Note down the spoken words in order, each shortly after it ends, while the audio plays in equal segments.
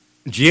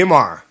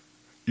GMR.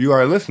 You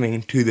are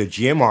listening to the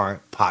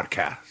GMR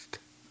Podcast.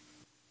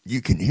 You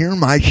can hear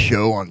my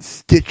show on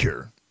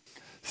Stitcher.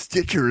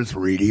 Stitcher is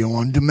radio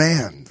on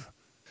demand.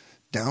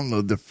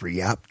 Download the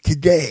free app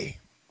today.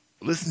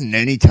 Listen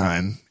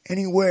anytime,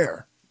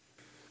 anywhere.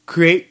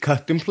 Create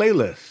custom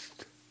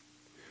playlists.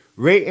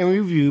 Rate and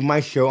review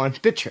my show on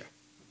Stitcher.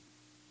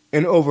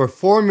 And over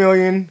 4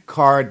 million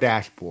car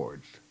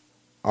dashboards.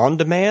 On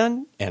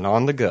demand and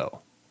on the go.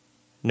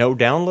 No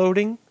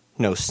downloading,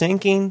 no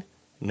syncing,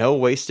 no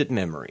wasted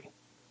memory.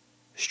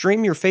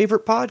 Stream your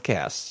favorite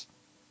podcasts.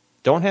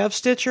 Don't have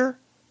Stitcher?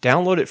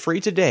 Download it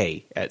free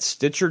today at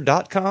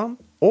Stitcher.com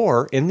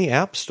or in the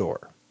App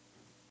Store.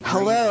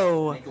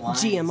 Hello,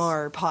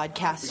 GMR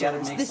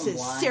Podcasters. This is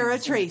Sarah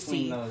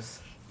Tracy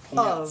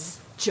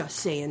of Just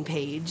Saying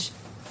Page.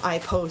 I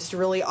post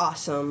really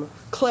awesome,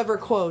 clever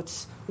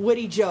quotes,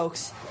 witty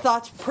jokes,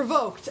 thoughts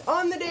provoked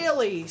on the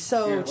daily.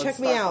 So check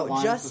me out,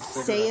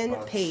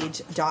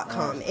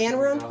 justsayingpage.com. And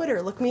we're on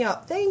Twitter. Look me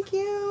up. Thank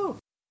you.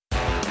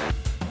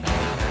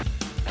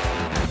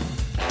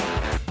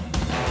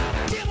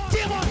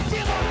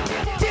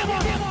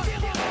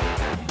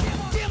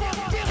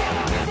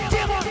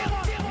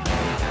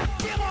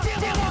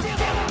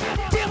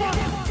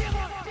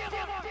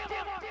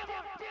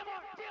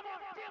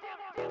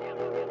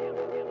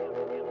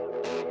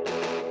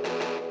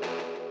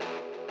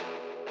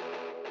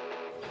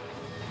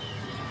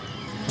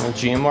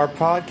 GMR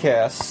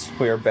Podcast.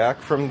 We are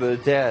back from the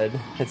dead.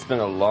 It's been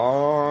a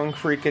long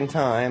freaking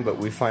time, but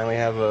we finally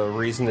have a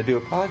reason to do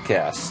a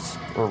podcast.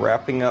 We're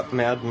wrapping up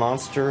Mad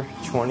Monster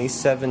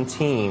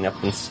 2017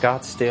 up in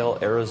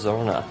Scottsdale,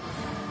 Arizona.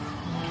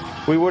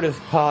 We would have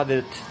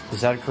podded,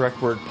 is that a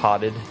correct word,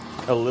 podded,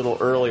 a little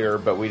earlier,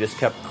 but we just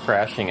kept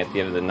crashing at the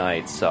end of the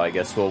night, so I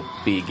guess we'll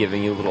be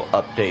giving you little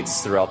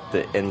updates throughout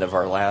the end of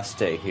our last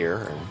day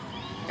here.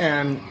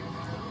 And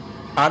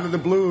out of the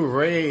blue,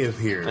 Ray is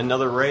here.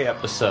 Another Ray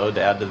episode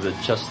to add to the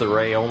Just the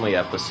Ray Only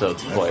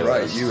episodes playlist.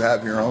 That's right, you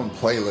have your own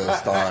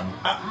playlist on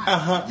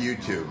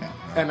YouTube.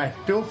 And I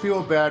still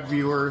feel bad,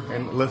 viewer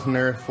and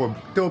listener, for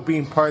still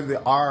being part of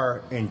the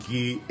R in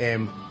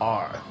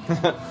GMR.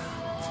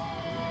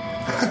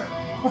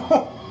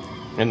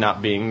 And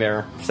not being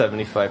there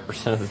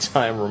 75% of the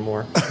time or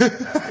more.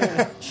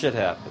 Shit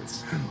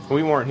happens.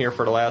 We weren't here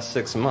for the last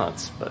 6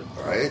 months, but...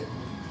 Right?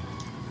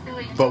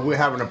 But we're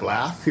having a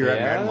blast here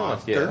at Mad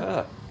Monster.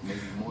 Yeah.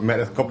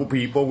 Met a couple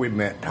people. We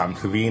met Tom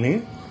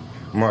Savini.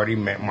 Marty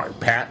met Mark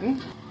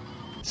Patton.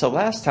 So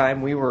last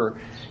time we were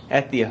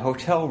at the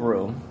hotel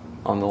room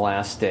on the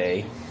last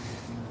day,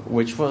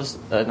 which was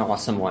an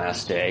awesome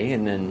last day,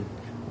 and then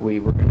we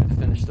were going to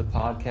finish the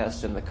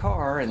podcast in the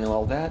car, and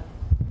all that.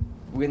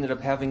 We ended up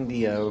having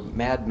the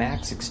Mad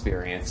Max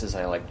experience, as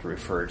I like to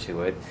refer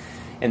to it.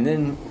 And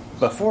then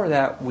before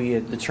that, we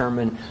had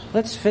determined,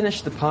 let's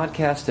finish the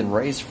podcast in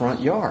Ray's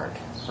front yard,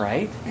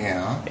 right?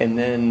 Yeah. And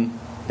then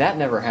that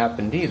never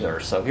happened either.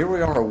 So here we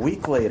are a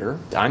week later.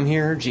 I'm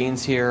here,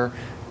 Gene's here.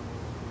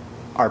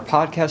 Our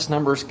podcast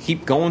numbers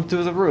keep going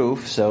through the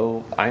roof,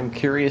 so I'm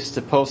curious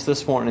to post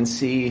this one and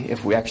see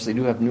if we actually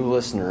do have new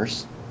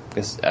listeners,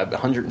 because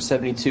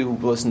 172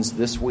 listens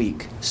this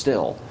week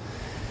still.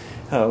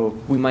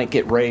 We might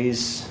get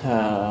Ray's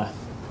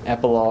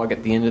epilogue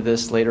at the end of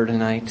this later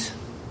tonight.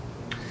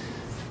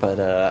 But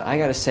I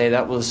got to say,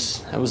 that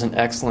was an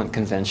excellent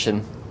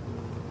convention.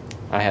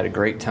 I had a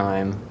great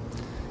time.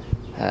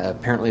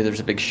 Apparently there's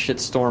a big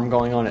shitstorm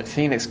going on at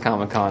Phoenix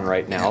Comic-Con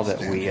right now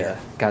that we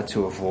got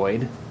to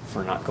avoid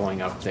for not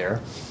going up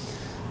there.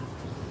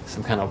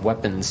 Some kind of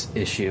weapons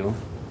issue.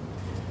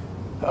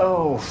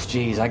 Oh,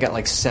 geez, I got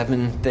like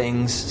 7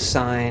 things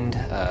signed.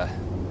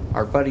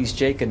 Our buddies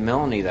Jake and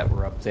Melanie that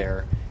were up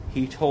there,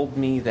 he told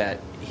me that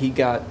he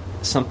got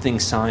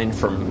something signed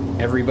from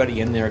everybody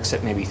in there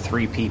except maybe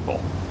 3 people.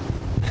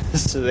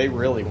 So they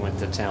really went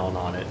to town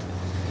on it.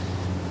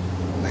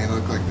 They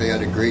look like they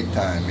had a great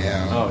time,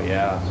 yeah. Oh,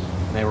 yeah.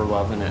 They were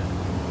loving it.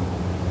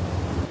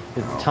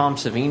 The Tom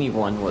Savini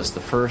one was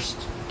the first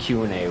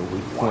Q&A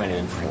we went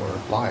in for.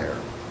 Flyer.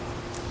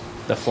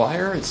 The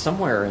flyer is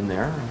somewhere in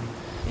there.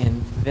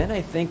 And then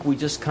I think we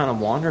just kind of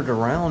wandered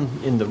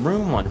around in the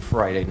room on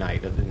Friday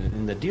night,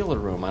 in the dealer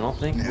room. I don't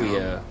think we...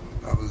 that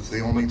was the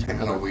only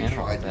panel we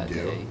tried to do.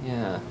 Day.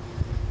 Yeah.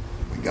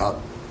 We got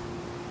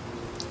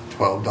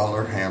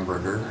 $12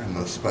 hamburger and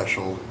the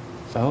special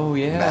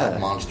Mad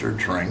Monster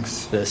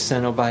drinks. The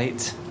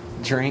Cenobite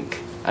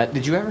drink.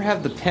 Did you ever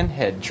have the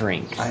Pinhead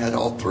drink? I had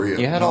all 3 of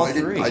them. You had all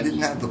 3? I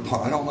didn't have the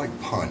punch. I don't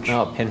like punch.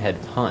 Oh,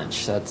 Pinhead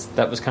Punch.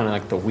 That was kind of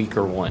like the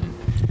weaker one.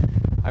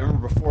 I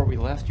remember before we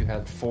left, you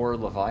had 4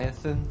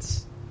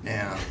 Leviathans.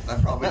 Yeah,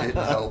 that probably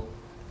didn't help.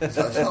 I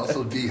was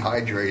also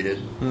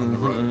dehydrated on the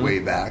road way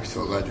back,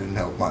 so that didn't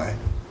help my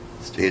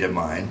state of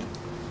mind.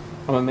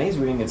 I'm amazed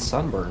we didn't get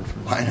sunburned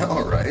from that. I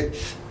know, right?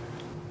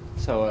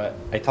 So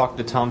I talked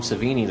to Tom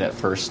Savini that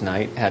first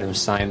night, had him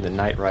sign the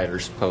Knight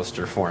Riders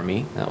poster for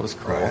me. That was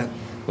cool. Right.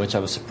 Which I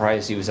was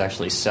surprised he was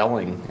actually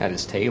selling at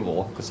his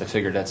table, because I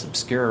figured that's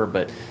obscure.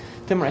 But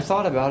then when I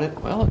thought about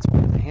it, well, it's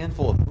one of the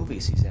handful of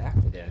movies he's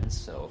acted in,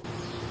 so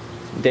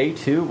Day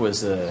 2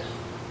 was a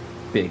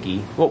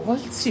biggie. Well,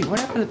 let's see. What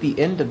happened at the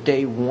end of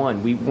day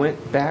 1? We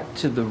went back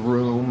to the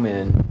room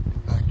and...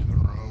 Back to the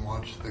room and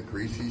watched The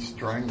Greasy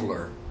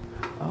Strangler.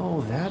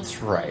 Oh,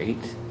 that's right.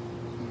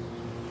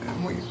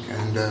 And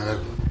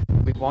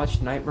we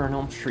watched Nightmare on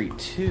Elm Street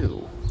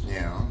 2.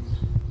 Yeah.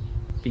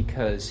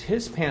 Because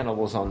his panel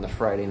was on the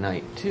Friday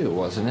night too,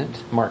 wasn't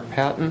it? Mark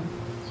Patton?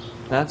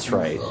 That's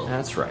right. So.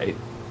 That's right.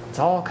 It's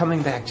all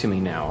coming back to me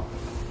now.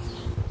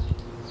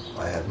 If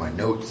I had my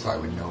notes, I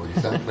would know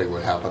exactly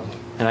what happened.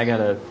 And I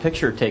got a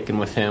picture taken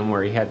with him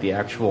where he had the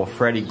actual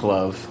Freddy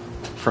glove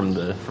from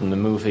the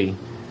movie,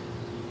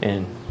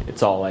 and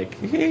it's all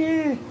like,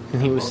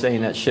 and he was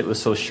saying that shit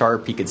was so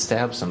sharp he could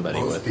stab somebody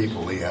Most with.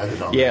 people he had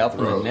it on up their in the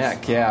throats.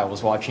 neck. Yeah, I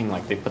was watching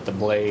like they put the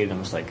blade and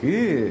was like,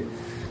 ew.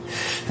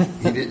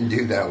 He didn't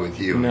do that with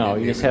you. No,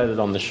 he just had it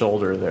on the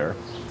shoulder there.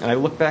 And I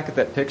look back at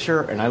that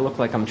picture, and I look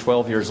like I'm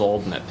 12 years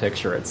old in that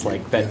picture. It's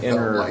like that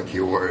inner, like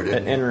you were,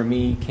 that inner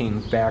me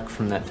came back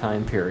from that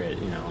time period.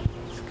 You know,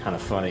 it's kind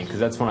of funny because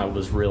that's when I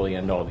was really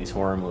into all these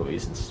horror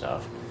movies and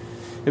stuff.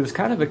 It was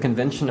kind of a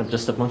convention of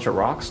just a bunch of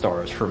rock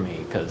stars for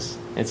me because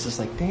it's just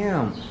like,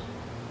 damn,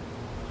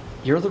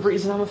 you're the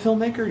reason I'm a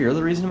filmmaker. You're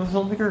the reason I'm a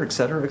filmmaker, et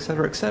cetera, et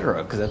cetera, et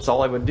cetera. Because that's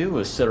all I would do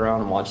was sit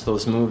around and watch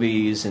those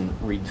movies and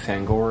read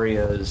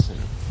Fangorias. And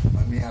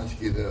let me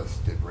ask you this: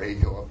 did Ray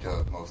go up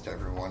to most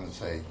everyone and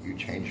say, "You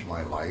changed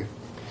my life"?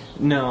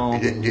 No, he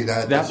didn't do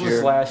that. That this was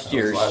year? last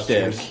year's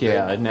year's shtick.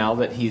 Yeah, now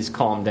that he's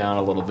calmed down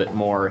a little bit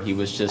more, he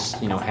was just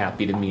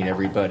happy to meet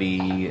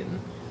everybody and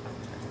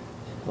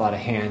a lot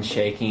of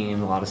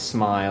handshaking, a lot of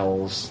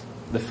smiles.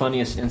 The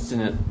funniest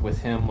incident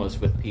with him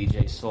was with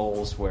PJ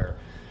Souls, where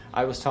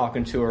I was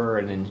talking to her,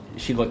 and then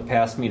she looked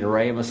past me to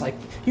Ray and was like,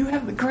 "You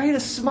have the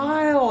greatest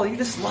smile. You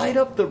just light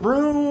up the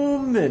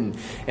room."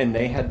 And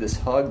they had this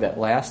hug that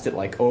lasted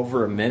like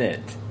over a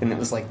minute. And it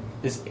was like,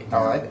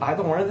 are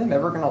either one of them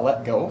ever going to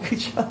let go of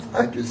each other?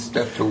 I just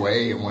stepped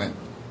away and went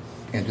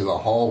into the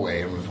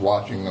hallway and was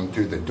watching them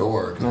through the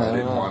door because I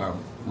didn't want to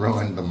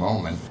ruin the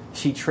moment.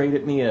 She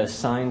traded me a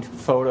signed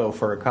photo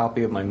for a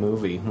copy of my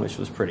movie, which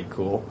was pretty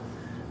cool.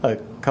 A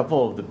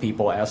couple of the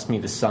people asked me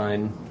to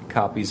sign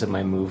copies of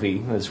my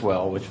movie as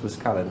well, which was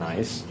kind of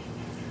nice.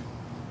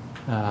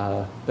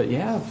 But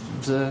yeah, it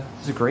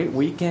was a great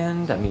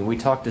weekend. I mean, we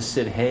talked to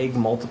Sid Haig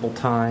multiple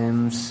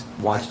times,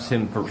 watched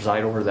him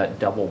preside over that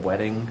double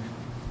wedding.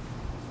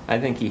 I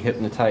think he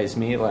hypnotized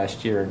me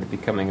last year into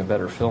becoming a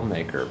better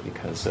filmmaker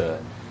because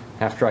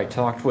after I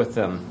talked with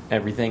him,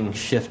 everything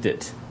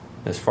shifted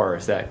as far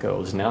as that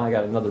goes. Now I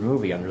got another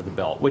movie under the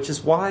belt, which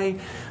is why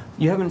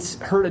you haven't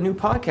heard a new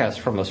podcast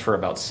from us for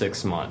about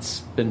 6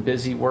 months. Been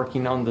busy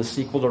working on the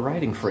sequel to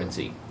Writing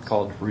Frenzy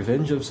called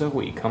Revenge of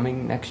Zoe,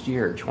 coming next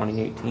year,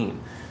 2018.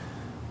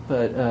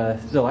 But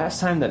the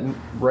last time that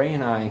Ray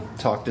and I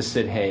talked to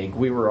Sid Haig,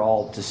 we were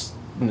all just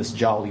in this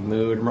jolly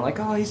mood, and we're like,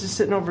 oh, he's just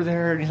sitting over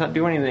there and he's not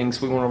doing anything.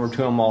 So we went over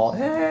to him all,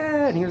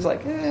 hey, and he was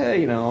like,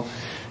 hey,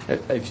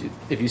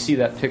 If you see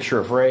that picture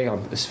of Ray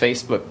on his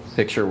Facebook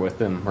picture with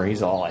him, where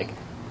he's all like,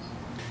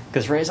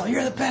 because Ray's all,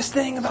 you're the best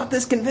thing about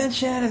this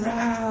convention,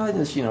 and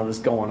just,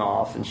 just going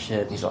off and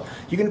shit. And he's all,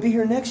 you going to be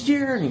here next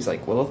year? And he's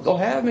like, well, if they'll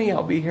have me,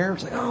 I'll be here.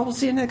 It's like, oh, we'll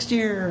see you next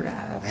year.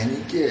 And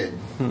he did.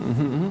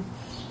 Mm-hmm.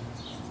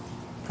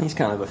 He's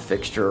kind of a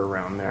fixture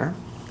around there.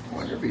 I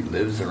wonder if he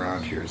lives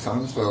around here.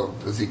 So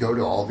does he go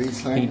to all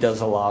these things? He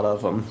does a lot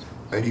of them.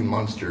 Eddie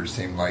Munster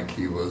seemed like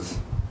he was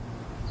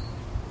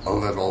a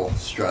little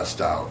stressed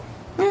out.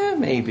 Yeah,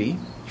 maybe.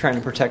 Trying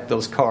to protect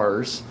those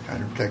cars.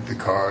 Trying to protect the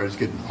cars,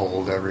 getting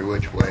pulled every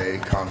which way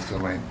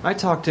constantly. I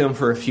talked to him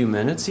for a few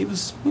minutes. He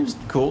was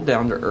cool,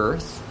 down to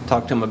earth.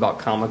 Talked to him about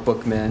comic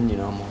book men.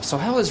 So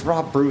how is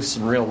Rob Bruce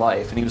in real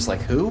life? And he was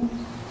like, who?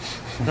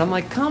 And I'm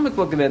like, comic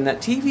book men, that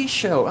TV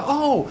show.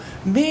 Oh,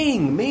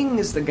 Ming. Ming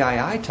is the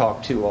guy I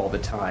talk to all the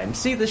time.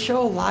 See, the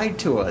show lied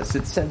to us.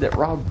 It said that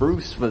Rob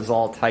Bruce was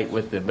all tight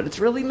with him, but it's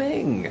really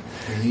Ming.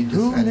 You need to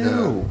Who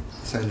knew?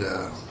 Send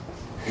a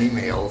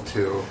email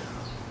to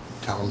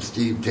tell him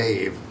Steve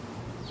Dave.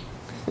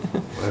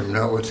 Let him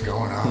know what's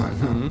going on.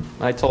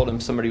 Mm-hmm. I told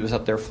him somebody was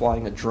up there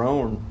flying a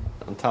drone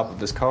on top of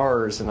his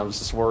cars, and I was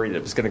just worried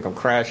it was going to go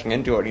crashing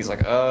into it. And he's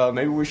like,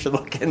 maybe we should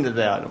look into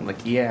that. I'm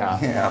like, yeah.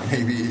 Yeah,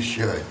 maybe you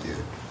should, dude.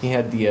 He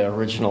had the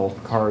original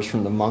cars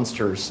from the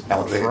Munsters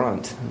out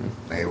front.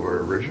 They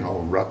were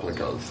original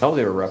replicas. Oh,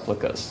 they were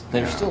replicas.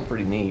 They were still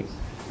pretty neat.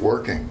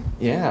 Working.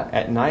 Yeah,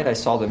 at night I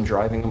saw them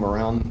driving them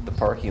around the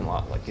parking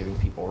lot, like giving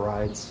people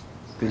rides.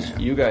 Because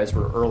you guys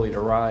were early to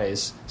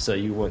rise, so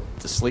you went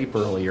to sleep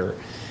earlier.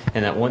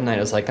 And that one night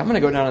I was like, I'm going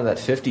to go down to that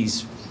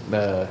 50s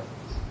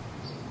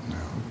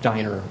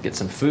diner, get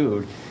some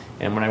food.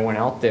 And when I went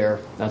out there,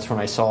 that's when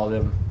I saw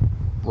them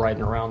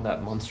riding around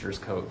that Munsters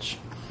coach.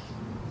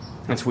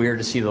 It's weird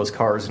to see those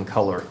cars in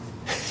color.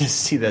 Just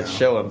see that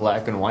show in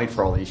black and white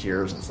for all these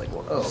years. And it's like,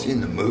 whoa. I've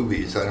seen the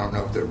movies. I don't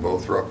know if they're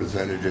both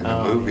represented in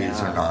the movies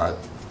or not.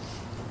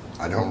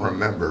 I don't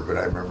remember, but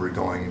I remember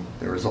going,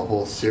 there was a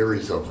whole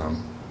series of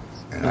them.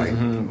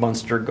 And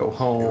Munster Go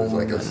Home. It was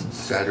like a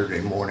Saturday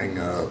morning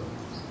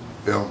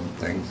film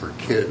thing for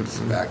kids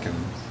back in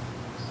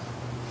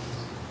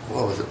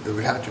What was it? It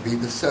would have to be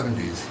the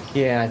 70s.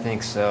 Yeah, I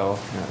think so.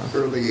 Yeah.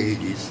 Early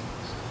 80s.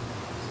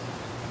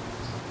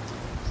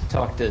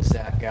 Talked to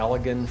Zach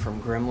Galligan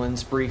from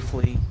Gremlins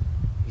briefly.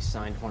 He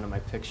signed one of my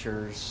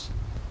pictures.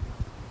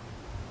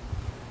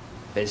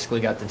 Basically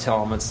got to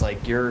tell him it's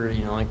like you're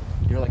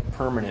like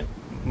permanent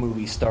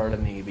movie star to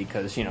me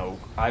because,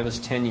 I was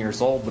 10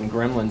 years old when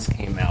Gremlins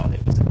came out.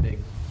 It was a big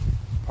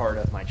part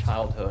of my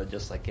childhood,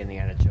 just like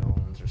Indiana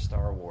Jones or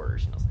Star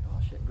Wars. I was like, oh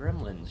shit,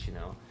 Gremlins,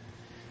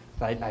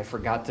 But I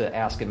forgot to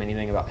ask him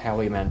anything about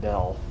Howie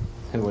Mandel,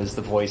 who was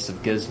the voice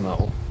of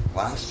Gizmo.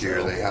 Last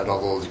year they had all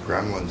those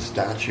Gremlin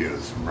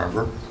statues,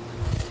 remember?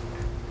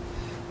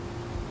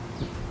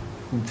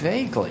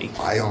 Vaguely.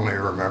 I only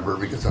remember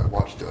because I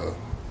watched a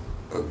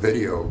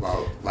video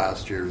about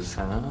last year's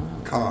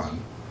con,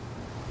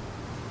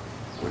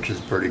 which is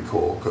pretty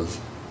cool because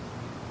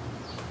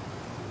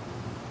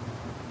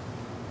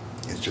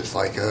it's just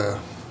like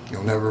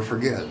you'll never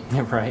forget.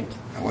 Right.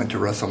 I went to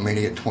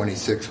WrestleMania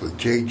 26 with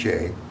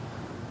JJ,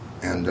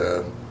 and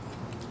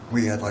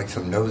we had like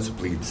some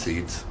nosebleed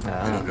seats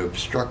and an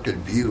obstructed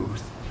view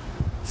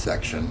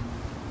section,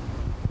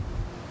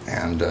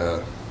 and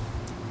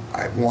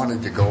I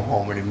wanted to go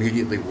home and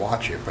immediately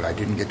watch it, but I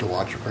didn't get to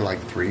watch it for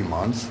like 3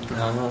 months.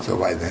 So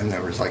by then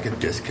there was like a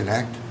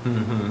disconnect.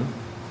 Mm-hmm.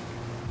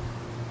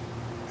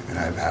 And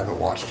I haven't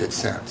watched it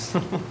since.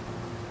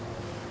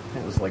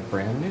 It was like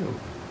brand new.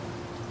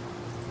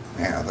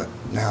 Yeah, but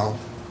now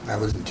that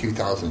was in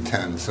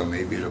 2010, so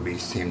maybe it'll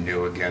seem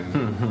new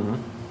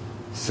again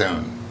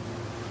soon.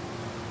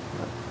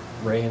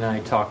 Ray and I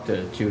talked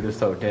to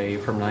Judith O'Day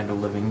from Night of the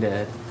Living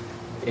Dead,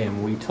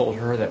 and we told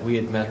her that we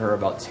had met her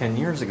about 10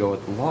 years ago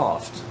at the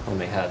Loft when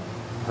they had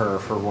her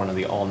for one of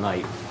the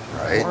all-night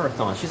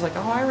marathons. She's like,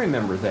 oh, I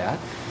remember that.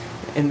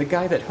 And the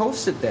guy that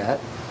hosted that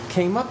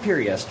came up here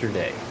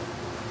yesterday.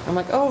 I'm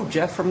like, oh,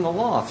 Jeff from the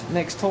Loft. It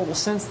makes total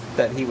sense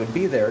that he would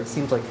be there. It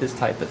seems like his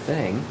type of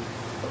thing.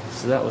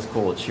 So that was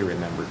cool that she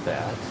remembered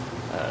that.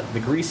 The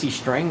Greasy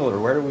Strangler,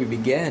 where do we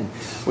begin?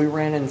 We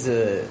ran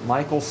into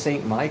Michael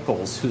St.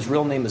 Michaels, whose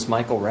real name is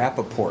Michael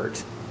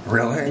Rappaport.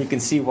 Really? You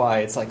can see why.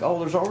 It's like, oh,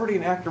 there's already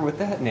an actor with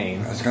that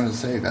name. I was going to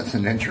say, that's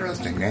an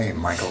interesting name,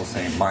 Michael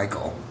St.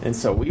 Michael. And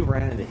so we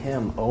ran into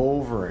him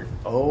over and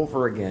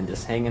over again,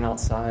 just hanging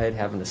outside,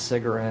 having a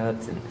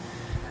cigarette. And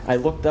I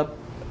looked up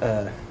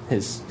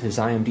his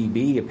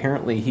IMDb.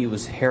 Apparently he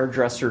was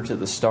hairdresser to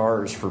the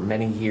stars for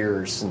many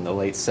years in the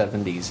late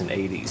 70s and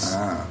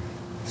 80s.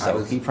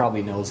 So he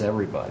probably knows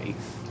everybody.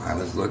 I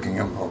was looking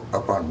him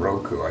up on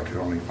Roku. I could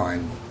only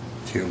find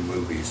 2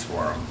 movies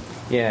for him.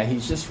 Yeah,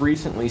 he's just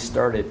recently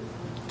started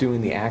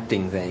doing the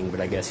acting thing, but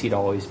I guess he'd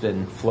always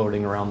been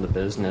floating around the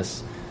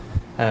business.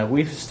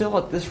 We've still,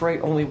 at this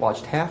rate, only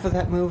watched half of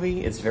that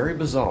movie. It's very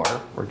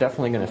bizarre. We're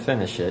definitely going to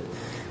finish it.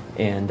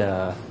 And,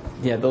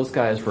 those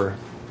guys were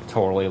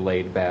totally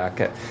laid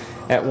back.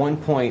 At one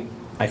point,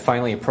 I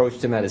finally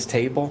approached him at his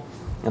table,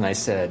 and I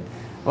said,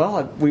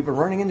 well, we've been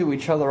running into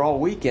each other all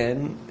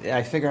weekend.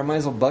 I figure I might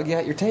as well bug you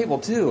at your table,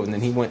 too. And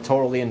then he went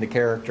totally into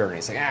character, and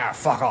he's like,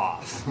 fuck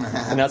off.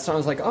 And that's when I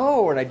was like,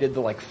 oh, and I did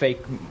the,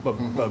 fake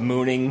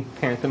mooning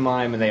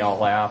pantomime, and they all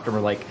laughed, and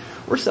were like,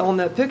 we're selling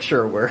that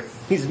picture where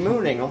he's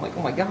mooning. I'm like,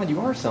 oh, my God,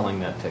 you are selling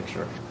that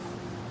picture.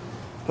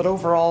 But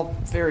overall,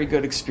 very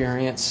good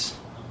experience.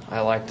 I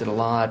liked it a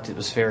lot. It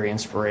was very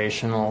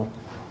inspirational.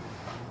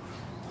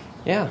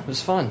 Yeah, it was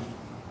fun.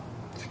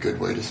 It's a good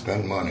way to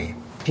spend money.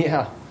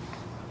 Yeah.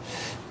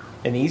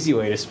 An easy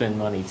way to spend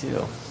money,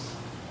 too.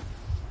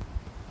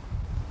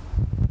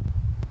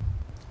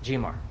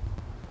 GMR.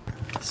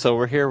 So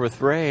we're here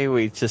with Ray.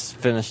 We just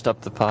finished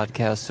up the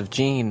podcast of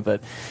Gene,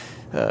 but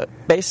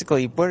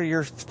basically, what are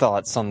your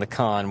thoughts on the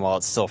con while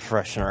it's still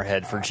fresh in our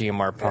head for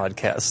GMR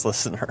Podcast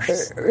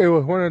listeners? It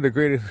was one of the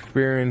greatest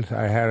experiences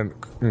I had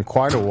in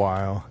quite a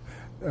while.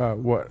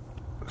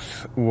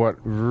 What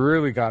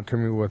really got to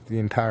me was the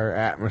entire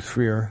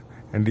atmosphere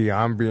and the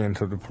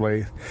ambience of the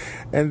place.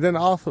 And then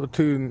also,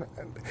 too,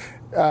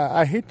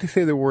 I hate to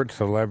say the word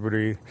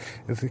celebrity.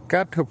 It's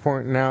got to a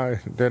point now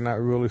they're not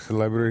really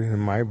celebrities in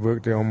my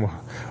book. They're almost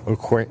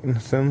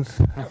acquaintances.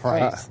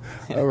 Right.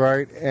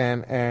 Right.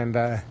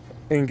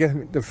 And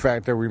get the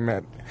fact that we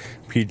met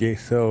PJ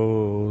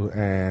Soul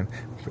and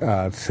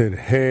Sid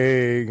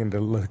Haig, and the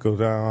list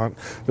goes on.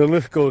 The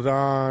list goes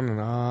on and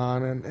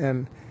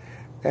on.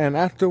 And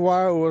after a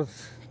while,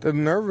 the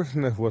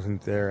nervousness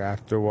wasn't there.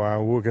 After a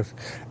while, we were just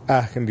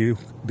asking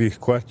these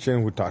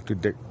questions. We talked to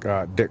Dick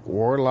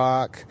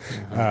Warlock.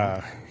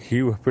 Mm-hmm.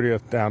 He was pretty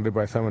astounded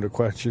by some of the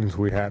questions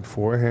we had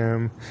for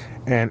him.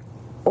 And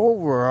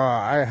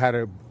overall, I had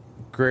a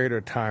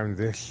greater time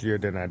this year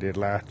than I did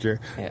last year.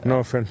 Yeah. No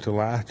offense to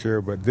last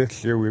year, but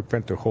this year we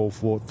spent the whole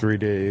full 3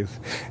 days,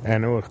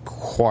 and it was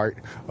quite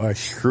a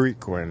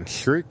shriek-end.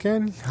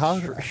 Shriek-end?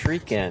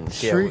 Shriek-end.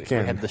 Yeah, we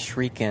had the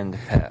shriek-end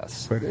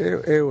pass. But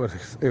it was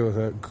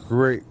a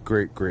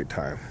great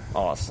time.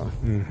 Awesome.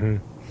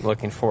 Mm-hmm.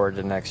 Looking forward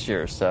to next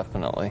year's,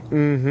 definitely.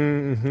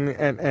 Mm-hmm,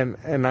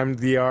 mm-hmm. And I'm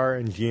DR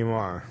and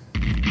GMR.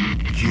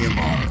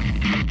 GMR.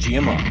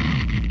 GMR.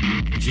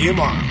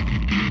 GMR.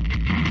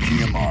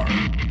 GMR.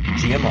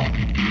 GMR.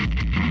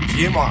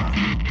 GMR.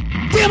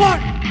 GMR!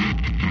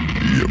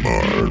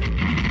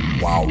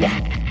 GMR.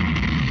 Wow.